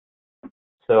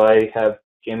So I have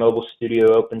JMobile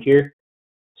Studio opened here.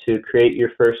 To create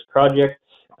your first project,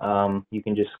 you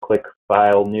can just click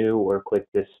File, New, or click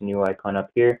this new icon up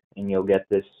here, and you'll get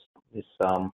this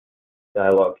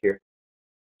dialog here.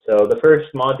 So the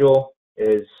first module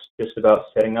is just about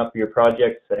setting up your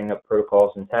project, setting up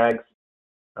protocols and tags,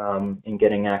 and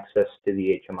getting access to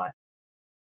the HMI.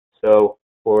 So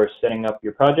for setting up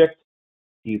your project,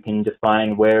 you can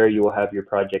define where you will have your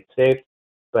project saved.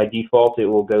 By default, it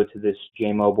will go to this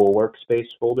JMobile workspace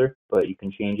folder, but you can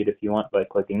change it if you want by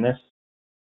clicking this.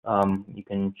 You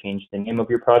can change the name of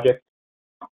your project,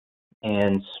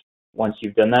 and once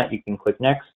you've done that, you can click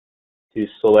Next to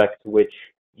select which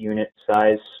unit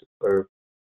size or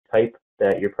type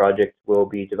that your project will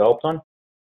be developed on.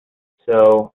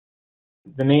 So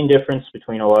the main difference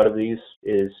between a lot of these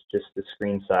is just the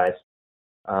screen size.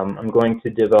 I'm going to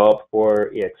develop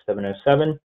for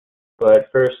EX707, but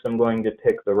first I'm going to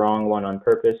pick the wrong one on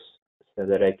purpose so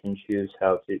that I can choose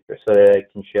how to, so that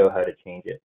I can show how to change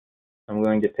it. I'm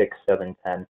going to pick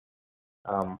 710.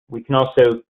 We can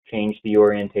also change the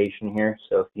orientation here,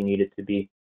 so if you need it to be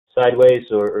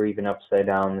sideways or even upside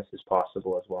down, this is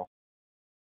possible as well.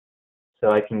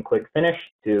 So I can click Finish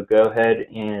to go ahead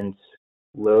and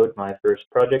load my first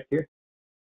project here.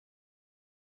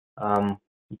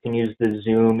 You can use the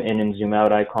zoom in and zoom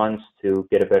out icons to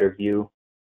get a better view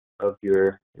of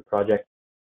your project.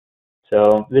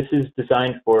 So this is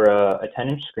designed for a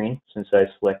 10-inch screen since I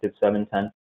selected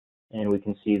 710, and we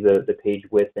can see the page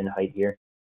width and height here.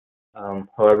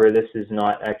 However, this is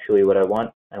not actually what I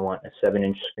want. I want a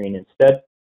 7-inch screen instead.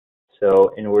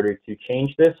 So in order to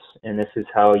change this, and this is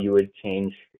how you would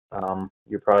change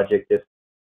your project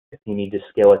if you need to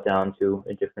scale it down to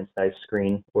a different size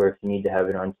screen, or if you need to have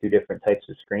it on two different types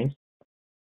of screens,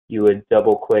 you would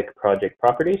double-click Project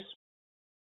Properties,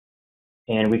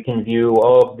 and we can view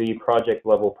all of the project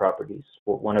level properties.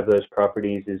 One of those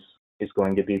properties is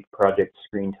going to be project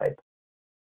screen type.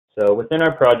 So within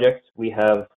our project, we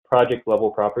have project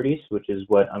level properties, which is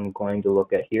what I'm going to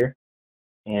look at here.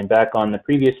 And back on the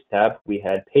previous tab, we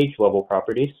had page level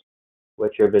properties,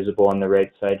 which are visible on the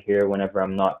right side here whenever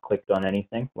I'm not clicked on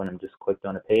anything, when I'm just clicked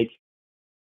on a page.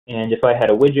 And if I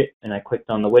had a widget and I clicked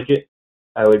on the widget,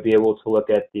 I would be able to look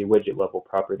at the widget level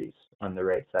properties on the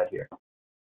right side here.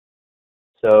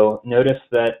 So notice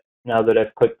that now that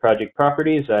I've clicked Project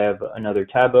Properties, I have another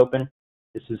tab open.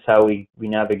 This is how we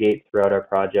navigate throughout our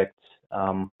project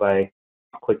by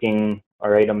clicking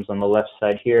our items on the left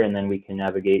side here, and then we can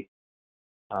navigate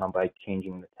by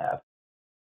changing the tab.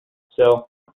 So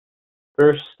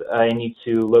first, I need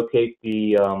to locate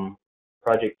the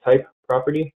project type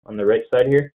property on the right side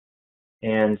here,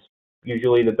 and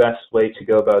usually the best way to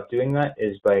go about doing that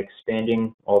is by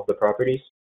expanding all of the properties.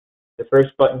 The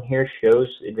first button here shows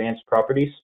advanced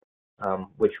properties,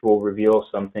 which will reveal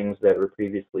some things that were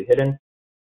previously hidden.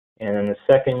 And then the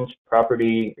second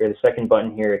property, or the second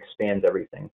button here, expands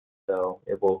everything. So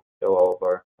it will show all of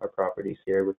our properties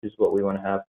here, which is what we want to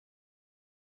have.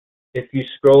 If you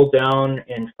scroll down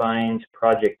and find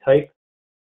project type,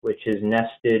 which is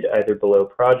nested either below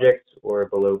project or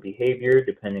below behavior,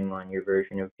 depending on your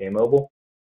version of JMobile,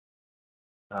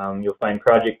 you'll find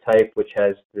project type, which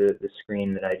has the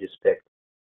screen that I just picked.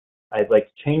 I'd like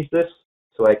to change this,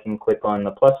 so I can click on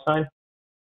the plus sign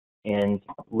and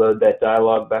load that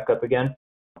dialog back up again.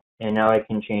 And now I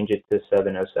can change it to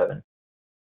 707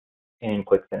 and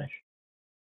click Finish.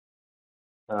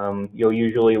 You'll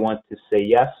usually want to say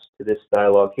yes to this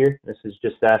dialog here. This is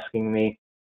just asking me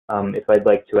if I'd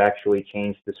like to actually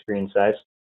change the screen size.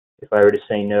 If I were to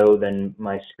say no, then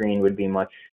my screen would be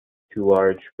much too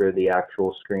large for the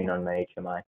actual screen on my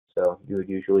HMI. So you would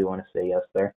usually want to say yes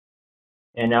there.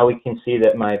 And now we can see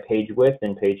that my page width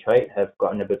and page height have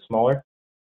gotten a bit smaller.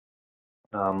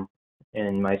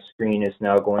 And my screen is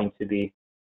now going to be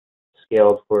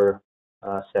scaled for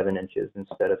 7 inches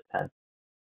instead of 10.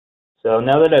 So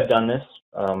now that I've done this,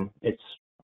 it's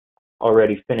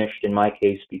already finished in my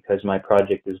case because my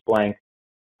project is blank.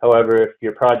 However, if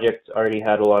your project already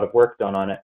had a lot of work done on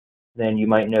it, then you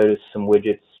might notice some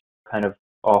widgets kind of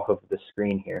off of the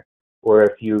screen here. Or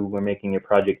if you were making your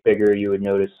project bigger, you would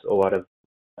notice a lot of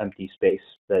empty space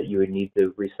that you would need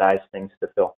to resize things to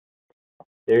fill.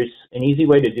 There's an easy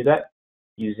way to do that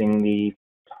using the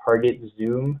target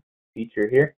zoom feature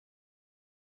here.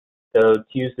 So to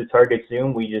use the target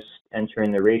zoom, we just enter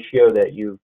in the ratio that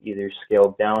you've either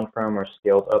scaled down from or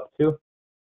scaled up to.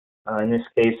 In this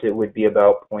case, it would be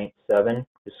about 0.7,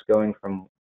 just going from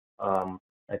a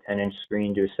 10-inch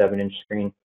screen to a 7-inch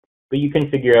screen. But you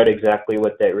can figure out exactly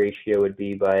what that ratio would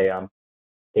be by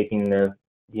taking the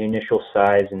initial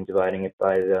size and dividing it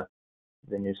by the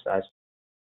new size.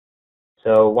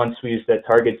 So once we use that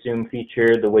target zoom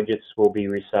feature, the widgets will be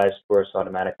resized for us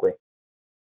automatically.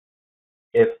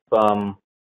 If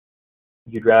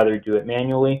you'd rather do it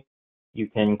manually, you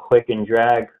can click and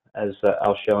drag, as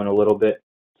I'll show in a little bit,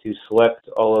 to select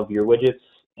all of your widgets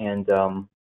and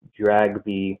drag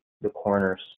the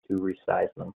corners to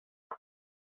resize them.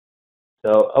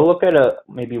 So I'll look at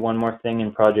maybe one more thing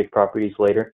in project properties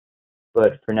later,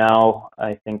 but for now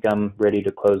I think I'm ready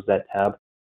to close that tab.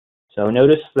 So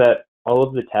notice that all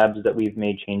of the tabs that we've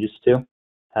made changes to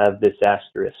have this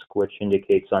asterisk, which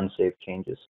indicates unsaved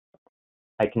changes.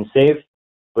 I can save,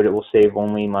 but it will save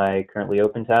only my currently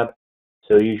open tab.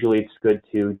 So usually it's good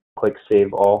to click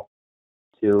Save All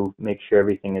to make sure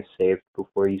everything is saved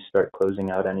before you start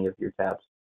closing out any of your tabs.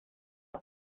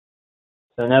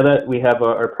 So now that we have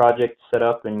our project set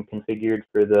up and configured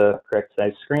for the correct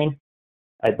size screen,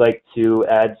 I'd like to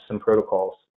add some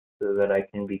protocols so that I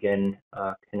can begin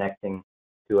connecting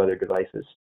to other devices.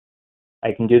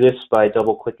 I can do this by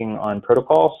double-clicking on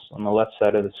Protocols on the left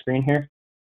side of the screen here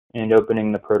and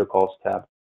opening the Protocols tab.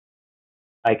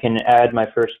 I can add my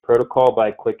first protocol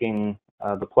by clicking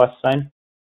the plus sign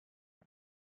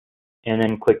and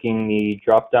then clicking the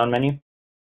drop-down menu.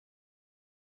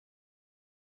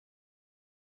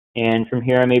 And from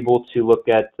here, I'm able to look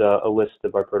at a list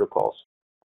of our protocols.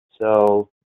 So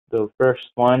the first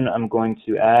one I'm going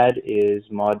to add is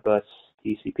modbus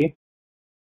TCP.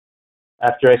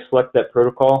 After I select that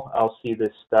protocol, I'll see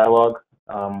this dialog,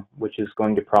 which is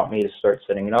going to prompt me to start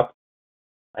setting it up.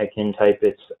 I can type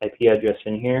its IP address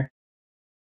in here.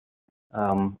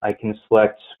 I can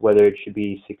select whether it should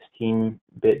be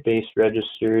 16-bit based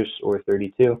registers or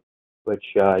 32, which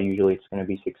usually it's going to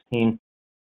be 16.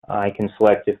 I can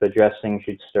select if addressing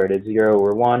should start at 0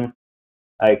 or 1.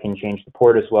 I can change the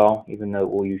port as well, even though it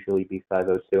will usually be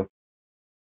 502.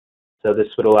 So this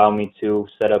would allow me to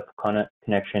set up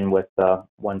connection with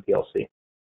one PLC.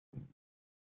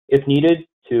 If needed,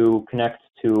 to connect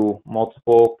to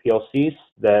multiple PLCs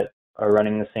that are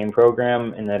running the same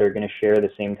program and that are going to share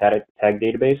the same tag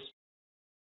database,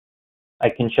 I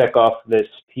can check off this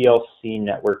PLC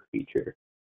network feature,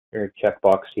 or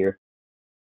checkbox here.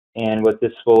 And what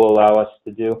this will allow us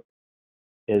to do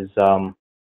is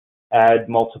add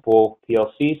multiple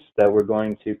PLCs that we're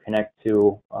going to connect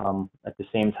to at the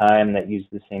same time that use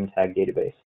the same tag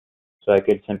database. So I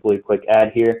could simply click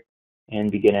Add here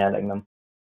and begin adding them.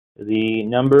 The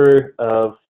number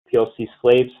of PLC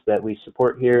slaves that we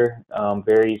support here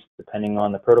varies depending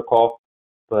on the protocol,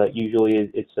 but usually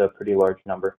it's a pretty large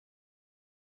number.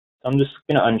 So I'm just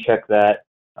going to uncheck that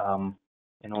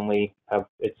and only have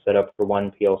it set up for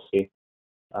one PLC.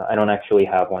 I don't actually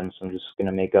have one, so I'm just going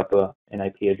to make up an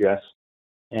IP address.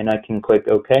 And I can click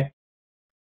OK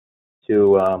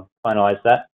to finalize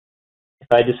that. If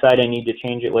I decide I need to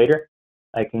change it later,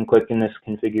 I can click in this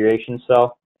configuration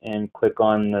cell and click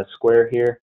on the square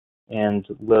here and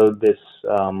load this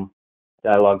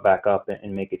dialog back up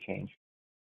and make a change.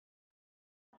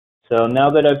 So now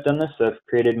that I've done this, I've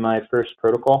created my first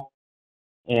protocol.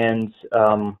 And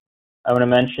I want to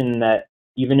mention that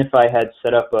even if I had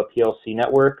set up a PLC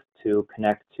network to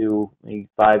connect to maybe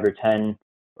 5 or 10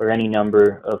 or any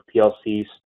number of PLCs,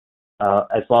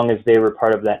 as long as they were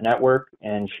part of that network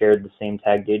and shared the same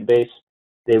tag database,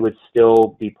 they would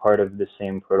still be part of the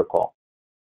same protocol.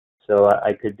 So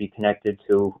I could be connected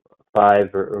to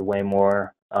 5 or way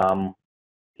more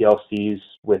PLCs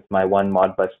with my one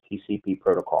modbus TCP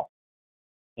protocol.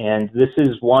 And this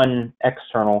is one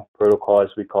external protocol, as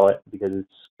we call it, because it's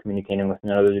communicating with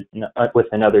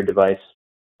another device.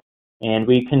 And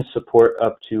we can support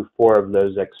up to 4 of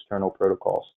those external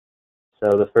protocols.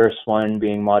 So the first one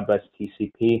being modbus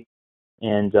TCP,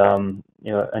 and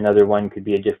another one could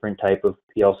be a different type of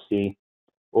PLC,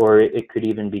 or it could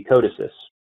even be codesys,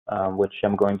 which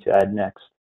I'm going to add next.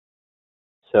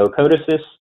 So codesys,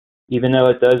 even though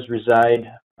it does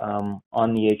reside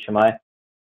on the HMI,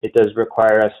 it does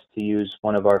require us to use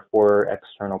one of our 4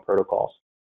 external protocols.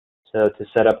 So to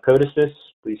set up codesys,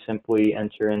 we simply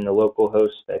enter in the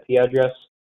localhost IP address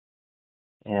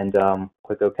and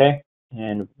click OK,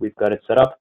 and we've got it set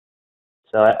up.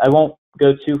 So I won't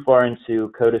go too far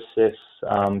into codesys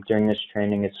during this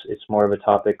training. It's more of a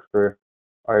topic for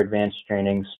our advanced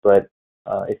trainings, but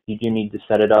if you do need to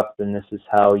set it up, then this is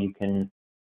how you can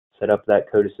set up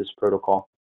that codesys protocol.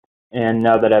 And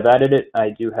now that I've added it,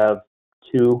 I do have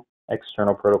 2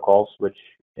 external protocols, which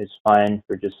is fine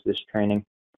for just this training.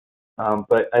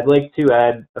 But I'd like to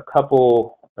add a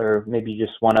couple, or maybe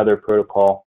just one other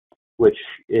protocol, which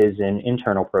is an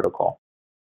internal protocol.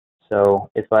 So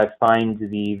if I find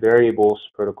the variables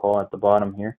protocol at the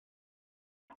bottom here,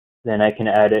 then I can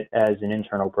add it as an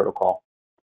internal protocol.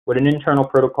 What an internal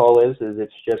protocol is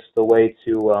it's just a way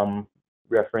to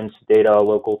reference data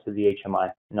local to the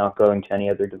HMI, not going to any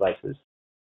other devices.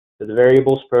 So the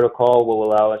variables protocol will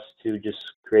allow us to just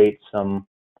create some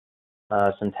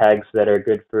tags that are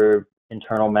good for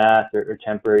internal math or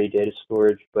temporary data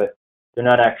storage, but they're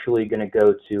not actually going to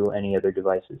go to any other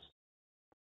devices.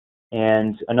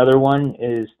 And another one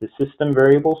is the system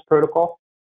variables protocol,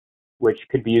 which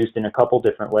could be used in a couple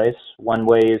different ways. One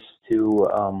way is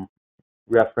to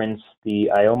reference the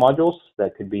I/O modules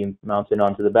that could be mounted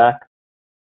onto the back.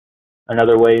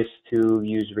 Another way is to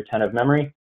use retentive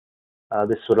memory.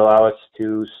 This would allow us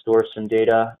to store some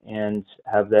data and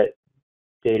have that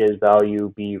data's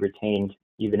value be retained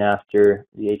even after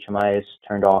the HMI is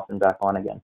turned off and back on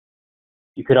again.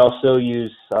 You could also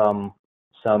use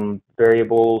some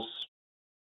variables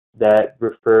that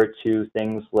refer to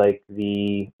things like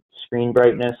the screen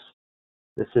brightness,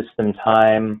 the system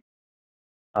time,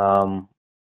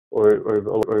 or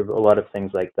a lot of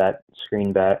things like that,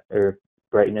 screen or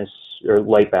brightness or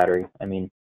light battery, I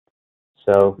mean.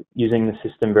 So using the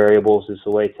system variables is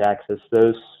a way to access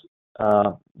those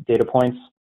data points,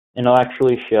 and it'll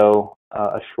actually show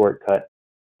a shortcut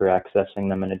for accessing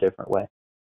them in a different way.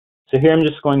 So here I'm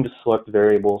just going to select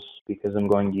variables because I'm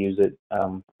going to use it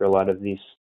for a lot of these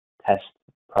test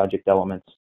project elements.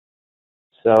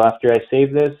 So after I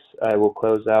save this, I will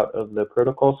close out of the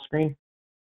protocol screen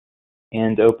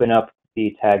and open up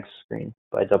the tags screen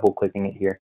by double-clicking it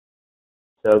here.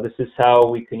 So this is how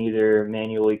we can either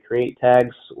manually create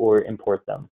tags or import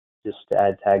them, just to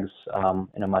add tags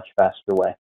in a much faster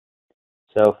way.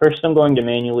 So first I'm going to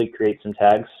manually create some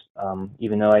tags,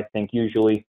 even though I think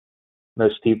usually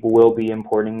most people will be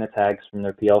importing the tags from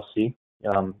their PLC,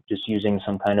 just using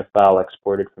some kind of file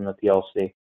exported from the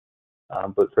PLC.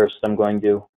 But first I'm going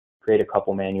to create a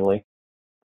couple manually.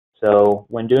 So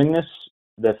when doing this,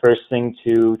 the first thing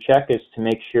to check is to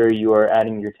make sure you are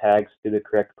adding your tags to the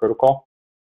correct protocol,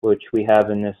 which we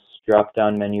have in this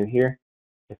drop-down menu here.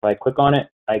 If I click on it,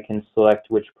 I can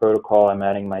select which protocol I'm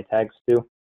adding my tags to.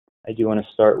 I do want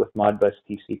to start with modbus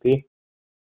TCP.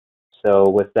 So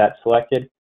with that selected,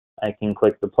 I can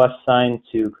click the plus sign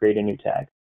to create a new tag.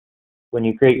 When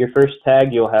you create your first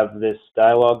tag, you'll have this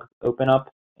dialog open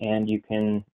up, and you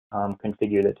can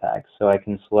configure the tag. So I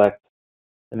can select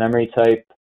the memory type,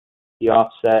 the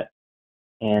offset,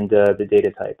 and the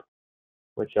data type,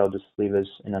 which I'll just leave as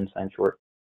an unsigned short.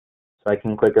 So I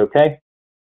can click OK,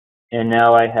 and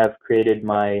now I have created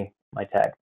my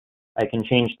tag. I can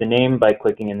change the name by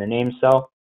clicking in the name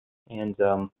cell and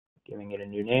giving it a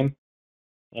new name.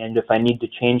 And if I need to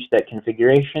change that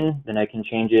configuration, then I can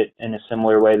change it in a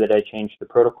similar way that I changed the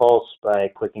protocols by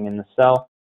clicking in the cell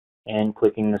and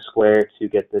clicking the square to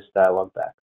get this dialog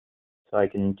back. So I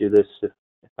can do this if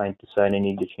I decide I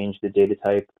need to change the data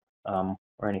type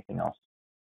or anything else.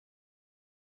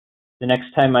 The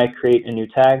next time I create a new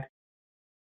tag,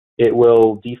 it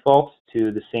will default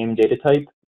to the same data type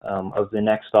of the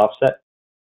next offset.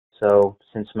 So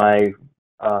since my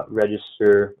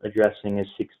register addressing is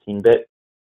 16-bit,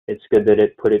 it's good that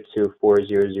it put it to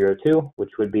 4002,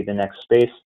 which would be the next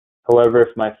space. However,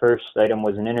 if my first item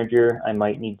was an integer, I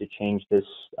might need to change this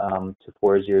to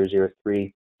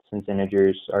 4003, since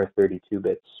integers are 32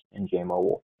 bits in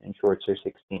JMobile and shorts are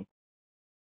 16.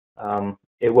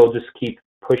 It will just keep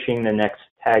pushing the next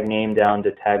tag name down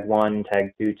to tag 1,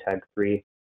 tag 2, tag 3.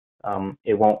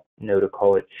 It won't know to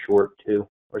call it short 2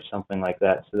 or something like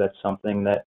that. So that's something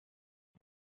that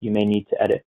you may need to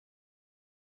edit.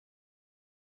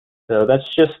 So that's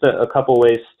just a couple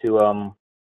ways to,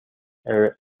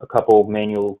 or a couple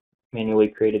manually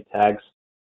created tags.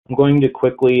 I'm going to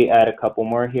quickly add a couple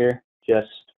more here just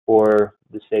for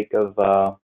the sake of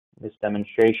this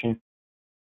demonstration.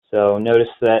 So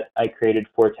notice that I created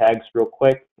 4 tags real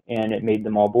quick and it made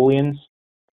them all booleans.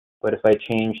 But if I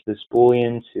change this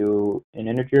boolean to an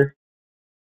integer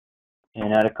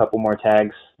and add a couple more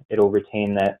tags, it'll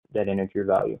retain that integer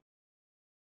value.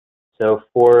 So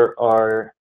for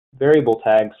our variable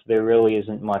tags, there really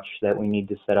isn't much that we need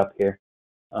to set up here.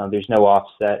 There's no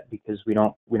offset because we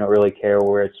don't really care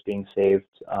where it's being saved.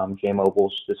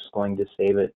 JMobile's just going to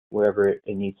save it wherever it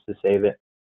needs to save it,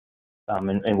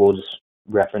 and we'll just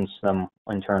reference them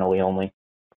internally only.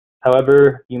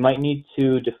 However, you might need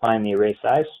to define the array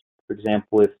size. For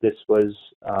example, if this was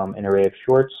an array of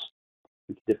shorts,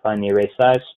 we could define the array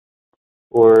size.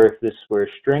 Or if this were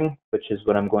a string, which is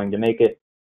what I'm going to make it,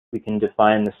 we can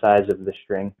define the size of the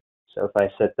string. So if I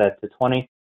set that to 20,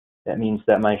 that means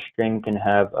that my string can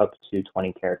have up to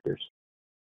 20 characters.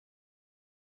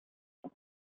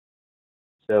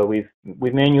 So we've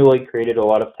manually created a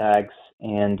lot of tags,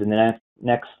 and in the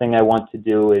next thing I want to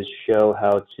do is show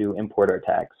how to import our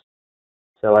tags.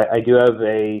 So I do have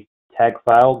a tag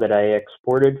file that I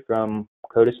exported from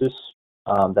codesys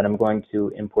that I'm going to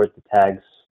import the tags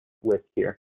with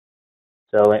here.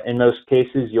 So in most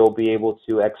cases, you'll be able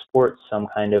to export some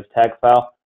kind of tag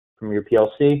file from your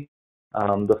PLC.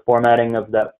 The formatting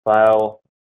of that file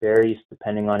varies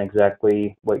depending on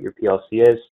exactly what your PLC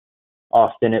is.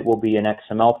 Often it will be an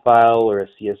XML file or a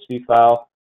CSV file,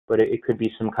 but it could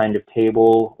be some kind of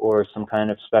table or some kind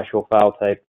of special file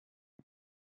type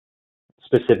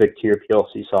specific to your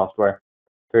PLC software.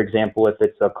 For example, if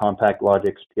it's a Compact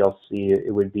Logix PLC,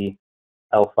 it would be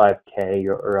L5K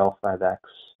or L5X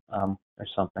or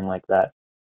something like that.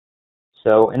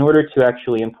 So in order to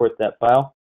actually import that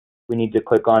file, we need to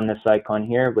click on this icon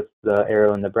here with the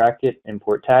arrow in the bracket,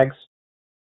 Import Tags.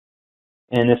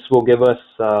 And this will give us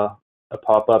a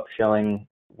pop-up showing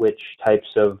which types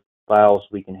of files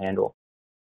we can handle.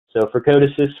 So for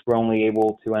codesys, we're only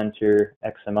able to enter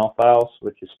XML files,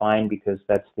 which is fine because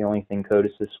that's the only thing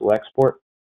codesys will export.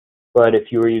 But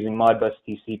if you were using Modbus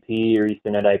TCP or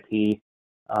Ethernet IP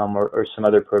or some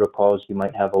other protocols, you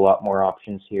might have a lot more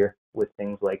options here with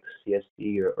things like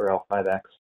CSV or L5X.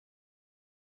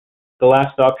 The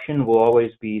last option will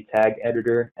always be Tag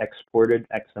Editor Exported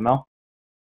XML.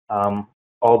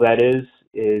 All that is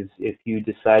if you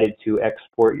decided to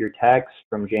export your tags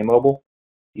from JMobile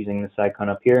using this icon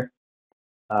up here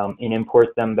and import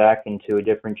them back into a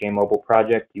different JMobile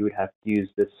project, you would have to use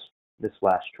this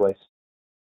last choice.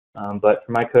 But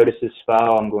for my codesys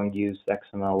file, I'm going to use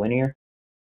XML linear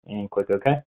and click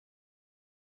OK.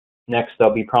 Next,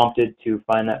 I'll be prompted to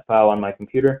find that file on my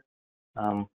computer.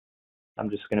 I'm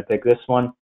just going to pick this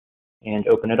one and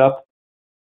open it up,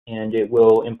 and it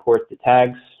will import the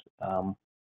tags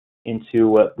into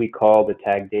what we call the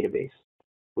tag database,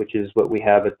 which is what we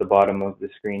have at the bottom of the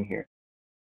screen here.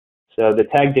 So the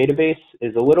tag database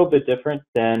is a little bit different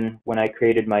than when I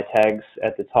created my tags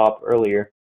at the top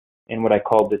earlier in what I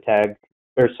called the tag,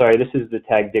 or sorry, this is the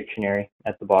tag dictionary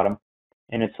at the bottom.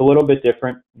 And it's a little bit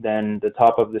different than the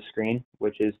top of the screen,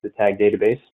 which is the tag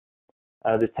database.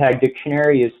 The tag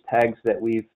dictionary is tags that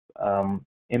we've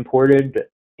imported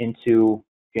into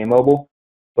JMobile,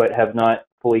 but have not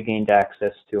fully gained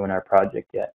access to in our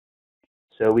project yet.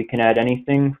 So we can add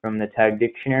anything from the tag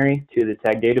dictionary to the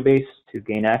tag database to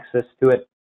gain access to it,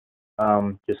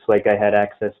 just like I had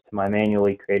access to my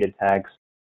manually created tags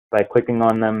by clicking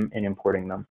on them and importing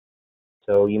them.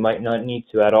 So you might not need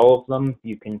to add all of them.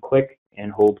 You can click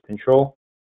and hold Control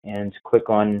and click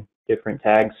on different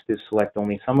tags to select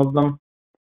only some of them.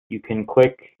 You can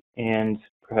click and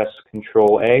press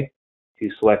Control A to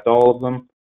select all of them,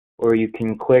 or you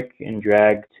can click and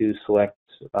drag to select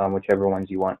whichever ones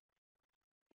you want.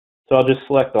 So I'll just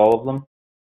select all of them,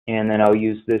 and then I'll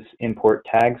use this Import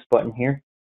Tags button here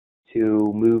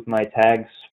to move my tags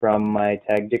from my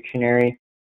tag dictionary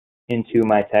into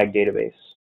my tag database,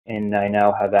 and I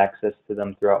now have access to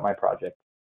them throughout my project.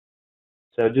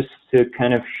 So just to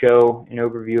kind of show an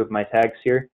overview of my tags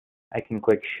here, I can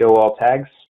click Show All Tags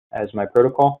as my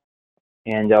protocol,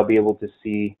 and I'll be able to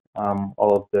see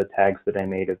all of the tags that I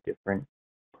made of different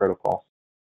protocols.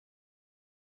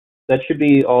 That should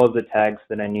be all of the tags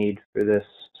that I need for this,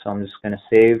 so I'm just going to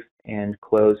save and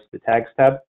close the Tags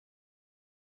tab.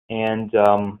 And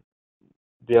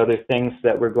the other things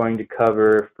that we're going to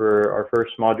cover for our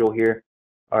first module here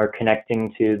are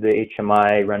connecting to the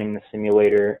HMI, running the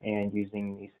simulator, and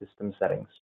using the system settings.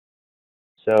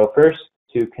 So first,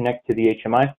 to connect to the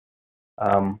HMI,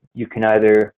 you can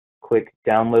either click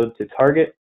Download to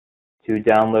Target to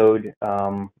download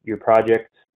your project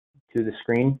to the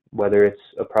screen, whether it's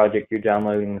a project you're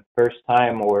downloading the first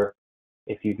time or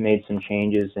if you've made some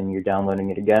changes and you're downloading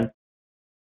it again.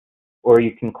 Or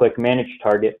you can click Manage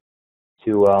Target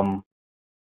to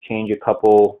change a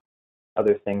couple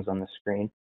other things on the screen.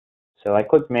 So I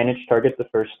clicked Manage Target the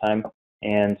first time,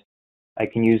 and I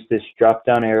can use this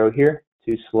drop-down arrow here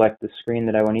to select the screen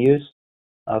that I want to use.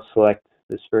 I'll select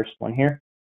this first one here.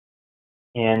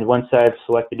 And once I've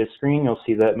selected a screen, you'll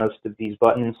see that most of these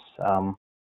buttons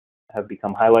have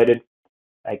become highlighted.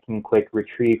 I can click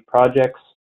Retrieve Projects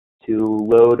to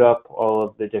load up all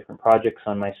of the different projects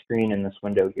on my screen in this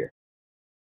window here.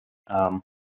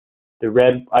 The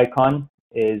red icon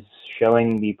is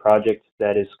showing the project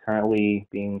that is currently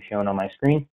being shown on my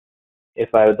screen.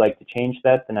 If I would like to change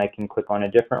that, then I can click on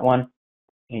a different one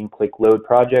and click Load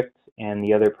Project, and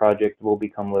the other project will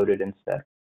become loaded instead.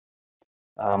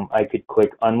 I could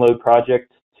click Unload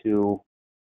Project to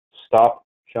stop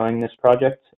showing this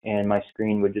project, and my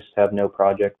screen would just have no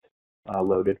project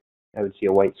loaded. I would see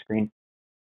a white screen.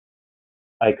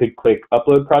 I could click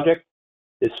Upload Project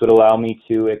This would allow me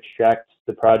to extract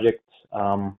the project,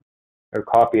 or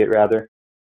copy it rather,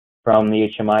 from the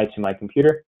HMI to my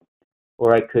computer,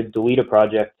 or I could delete a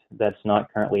project that's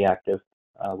not currently active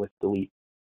with delete.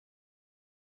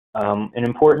 An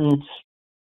important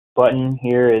button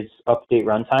here is update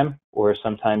runtime, or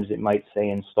sometimes it might say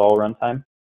install runtime.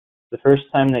 The first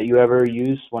time that you ever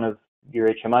use one of your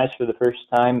HMIs for the first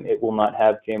time, it will not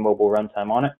have JMobile runtime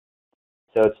on it.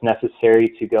 So it's necessary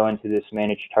to go into this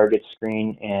manage target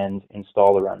screen and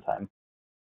install the runtime.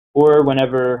 Or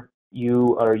whenever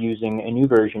you are using a new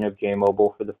version of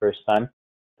JMobile for the first time,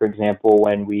 for example,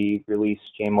 when we release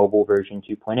JMobile version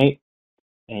 2.8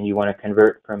 and you want to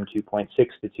convert from 2.6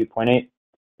 to 2.8,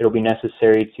 it'll be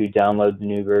necessary to download the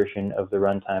new version of the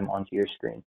runtime onto your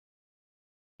screen.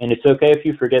 And it's okay if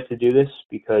you forget to do this,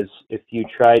 because if you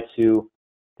try to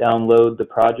download the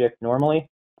project normally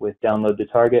with download the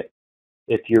target,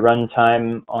 if your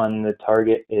runtime on the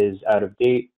target is out of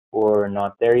date or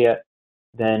not there yet,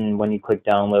 then when you click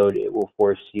download, it will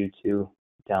force you to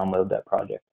download that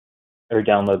project, or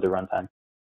download the runtime.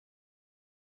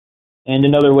 And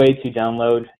another way to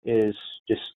download is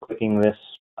just clicking this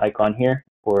icon here,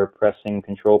 or pressing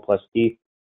Ctrl+D,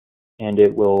 and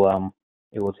it will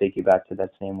take you back to that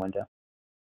same window.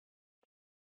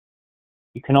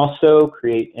 You can also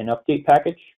create an update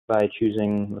package by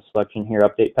choosing the selection here,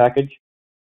 update package,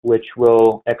 which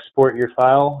will export your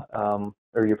file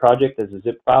or your project as a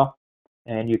zip file,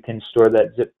 and you can store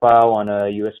that zip file on a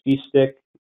USB stick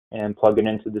and plug it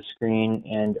into the screen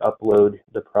and upload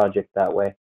the project that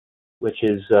way, which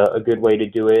is a good way to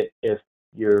do it if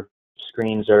your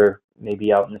screens are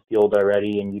maybe out in the field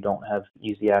already and you don't have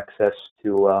easy access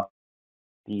to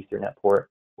the Ethernet port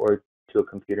or to a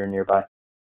computer nearby.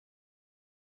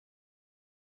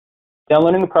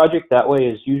 Downloading a project that way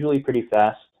is usually pretty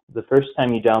fast. The first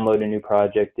time you download a new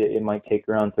project, it might take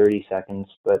around 30 seconds,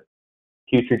 but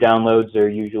future downloads are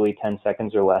usually 10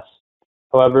 seconds or less.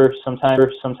 However,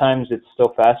 sometimes it's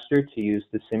still faster to use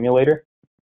the simulator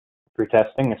for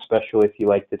testing, especially if you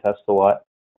like to test a lot.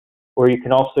 Or you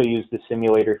can also use the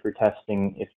simulator for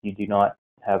testing if you do not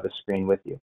have a screen with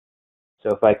you.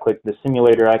 So if I click the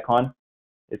simulator icon,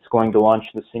 it's going to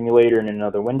launch the simulator in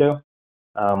another window.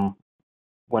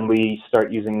 When we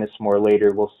start using this more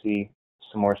later, we'll see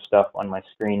some more stuff on my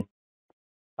screen,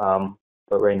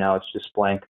 but right now it's just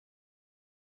blank.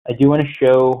 I do want to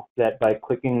show that by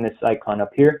clicking this icon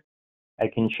up here, I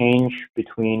can change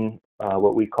between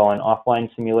what we call an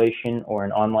offline simulation or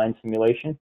an online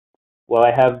simulation. While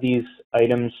I have these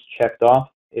items checked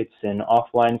off, it's in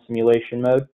offline simulation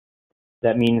mode.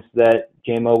 That means that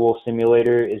JMobile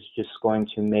Simulator is just going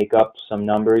to make up some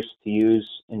numbers to use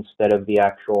instead of the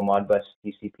actual modbus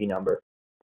TCP number.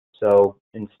 So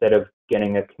instead of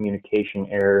getting a communication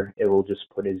error, it will just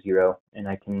put a 0, and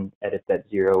I can edit that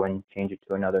 0 and change it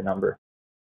to another number.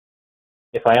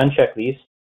 If I uncheck these,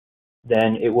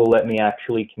 then it will let me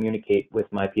actually communicate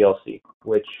with my PLC,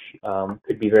 which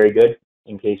could be very good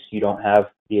in case you don't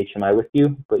have the HMI with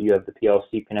you, but you have the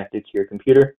PLC connected to your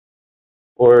computer,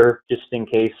 or just in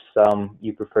case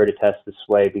you prefer to test this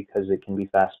way because it can be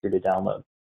faster to download.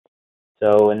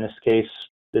 So in this case,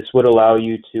 this would allow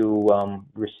you to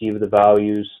receive the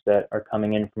values that are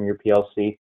coming in from your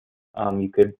PLC. You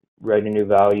could write a new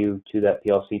value to that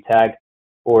PLC tag,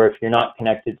 or if you're not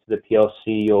connected to the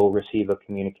PLC, you'll receive a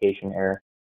communication error,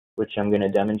 which I'm going to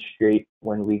demonstrate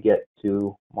when we get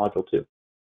to Module 2.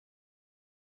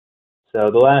 So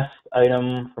the last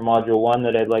item for Module 1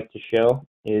 that I'd like to show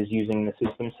is using the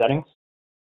system settings.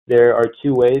 There are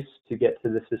two ways to get to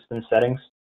the system settings.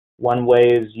 One way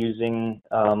is using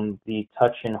the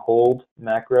touch and hold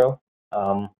macro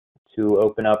to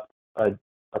open up a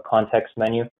context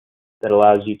menu that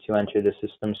allows you to enter the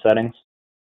system settings.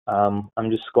 I'm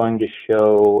just going to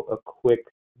show a quick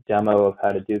demo of how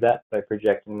to do that by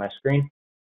projecting my screen.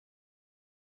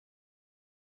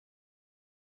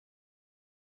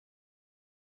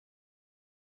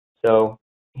 So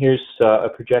here's a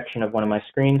projection of one of my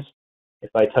screens.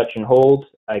 If I touch and hold,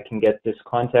 I can get this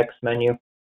context menu,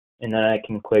 and then I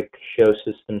can click Show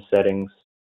System Settings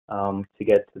to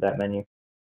get to that menu,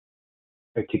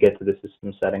 or to get to the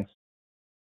system settings.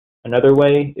 Another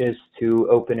way is to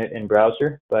open it in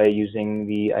browser by using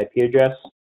the IP address.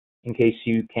 In case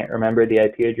you can't remember the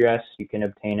IP address, you can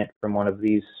obtain it from one of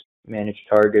these Manage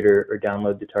Target or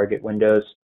Download the Target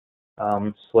windows.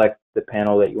 Select the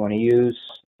panel that you want to use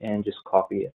and just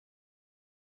copy it.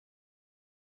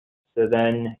 So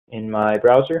then in my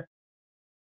browser,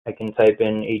 I can type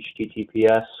in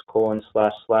https://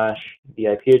 the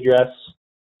IP address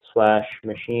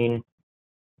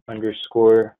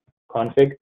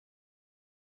 /machine_config,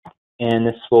 and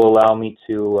this will allow me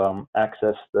to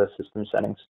access the system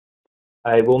settings.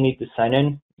 I will need to sign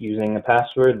in using a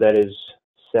password that is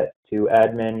set to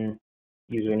admin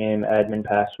username, admin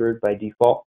password by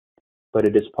default, but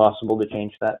it is possible to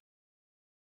change that.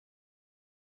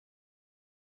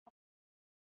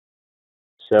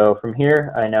 So from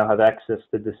here, I now have access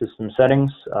to the system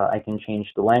settings. I can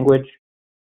change the language.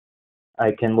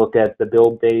 I can look at the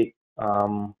build date,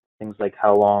 things like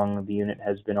how long the unit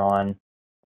has been on.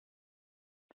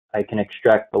 I can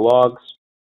extract the logs.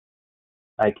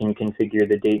 I can configure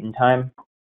the date and time.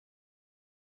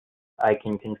 I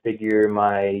can configure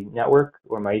my network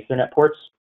or my Ethernet ports.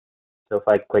 So if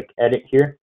I click Edit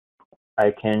here,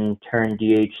 I can turn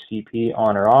DHCP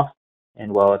on or off,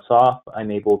 and while it's off,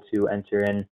 I'm able to enter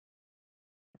in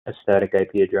a static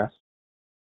IP address.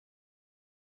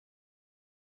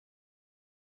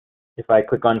 If I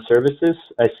click on Services,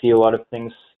 I see a lot of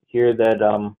things here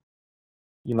that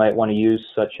you might want to use,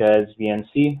 such as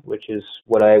VNC, which is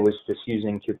what I was just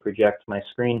using to project my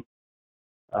screen.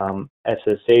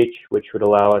 SSH, which would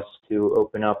allow us to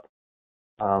open up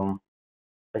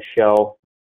a shell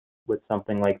with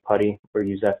something like PuTTY or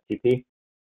use FTP.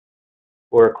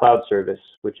 Or a cloud service,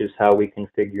 which is how we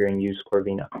configure and use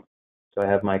Corvina. So I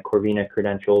have my Corvina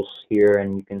credentials here,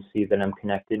 and you can see that I'm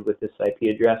connected with this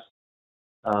IP address.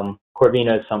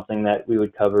 Corvina is something that we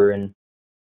would cover in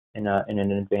an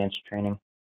advanced training.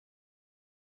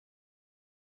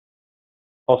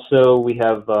 Also, we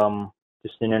have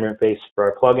just an interface for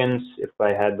our plugins. If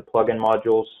I had the plugin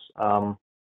modules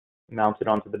mounted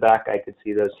onto the back, I could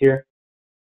see those here.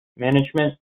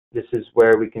 Management, this is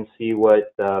where we can see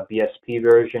what BSP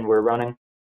version we're running,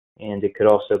 and it could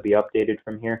also be updated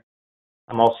from here.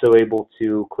 I'm also able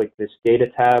to click this data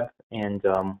tab and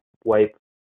wipe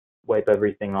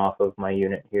everything off of my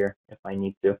unit here if I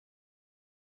need to.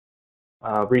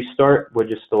 Restart would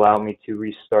just allow me to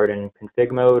restart in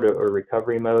config mode or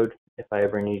recovery mode if I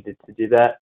ever needed to do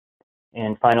that.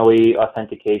 And finally,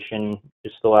 authentication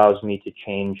just allows me to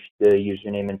change the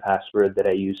username and password that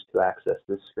I use to access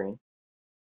this screen.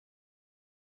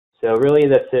 So really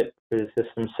that's it for the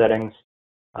system settings.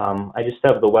 I just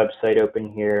have the website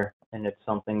open here, and it's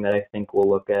something that I think we'll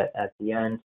look at the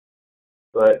end.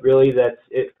 But really that's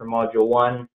it for Module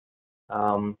 1.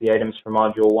 The items for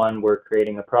Module 1 were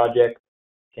creating a project,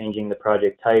 changing the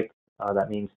project type, that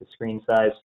means the screen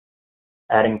size,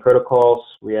 adding protocols,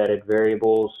 we added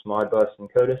variables, modbus, and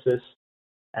codesys,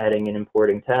 adding and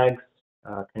importing tags,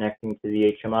 connecting to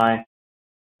the HMI,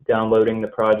 downloading the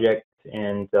project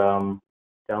and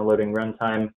downloading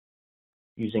runtime,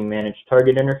 using managed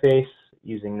target interface,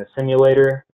 using the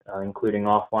simulator, including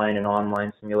offline and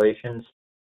online simulations,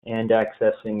 and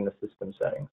accessing the system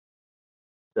settings.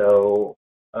 So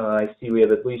I see we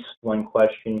have at least one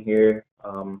question here,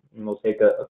 and we'll take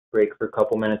a break for a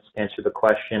couple minutes to answer the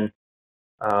question.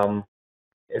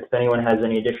 If anyone has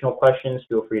any additional questions,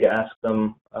 feel free to ask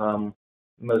them,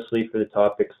 mostly for the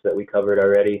topics that we covered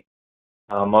already.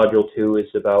 Module 2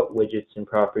 is about widgets and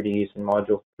properties, and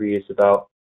Module 3 is about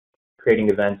creating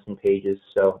events and pages.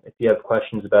 So if you have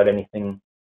questions about anything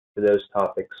for those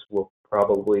topics, we'll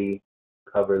probably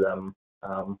cover them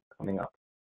coming up.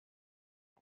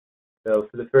 So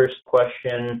for the first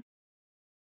question,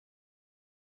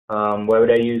 why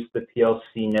would I use the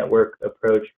PLC network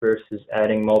approach versus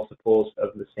adding multiples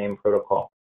of the same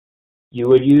protocol? You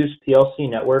would use PLC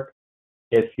network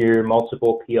if your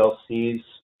multiple PLCs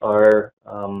are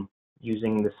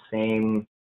using the same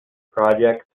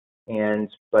project, and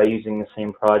by using the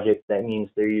same project, that means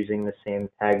they're using the same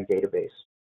tag database.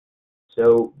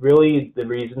 So really the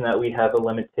reason that we have a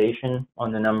limitation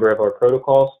on the number of our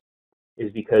protocols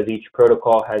is because each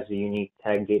protocol has a unique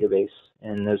tag database,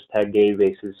 and those tag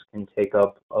databases can take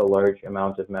up a large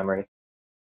amount of memory.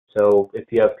 So if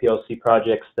you have PLC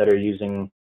projects that are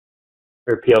using,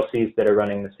 or PLCs that are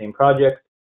running the same project,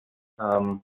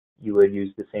 you would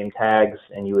use the same tags,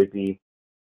 and you would be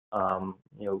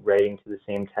writing to the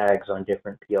same tags on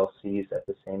different PLCs at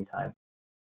the same time.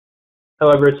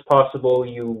 However, it's possible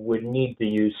you would need to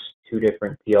use two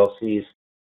different PLCs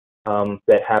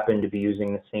that happen to be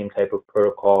using the same type of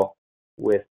protocol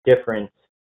with different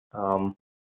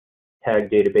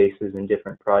tag databases and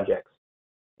different projects.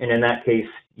 And in that case,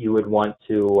 you would want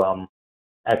to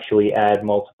actually add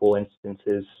multiple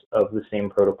instances of the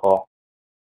same protocol,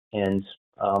 and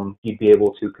you'd be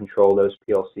able to control those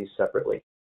PLCs separately.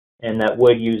 And that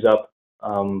would use up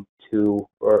two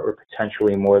or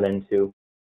potentially more than two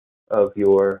of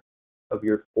your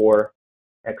 4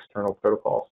 external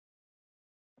protocols.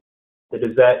 So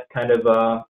does that kind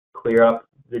of clear up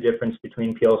the difference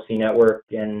between PLC network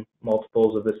and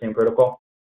multiples of the same protocol?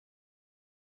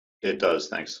 It does,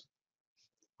 thanks.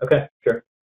 Okay, sure.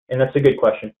 And that's a good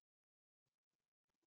question.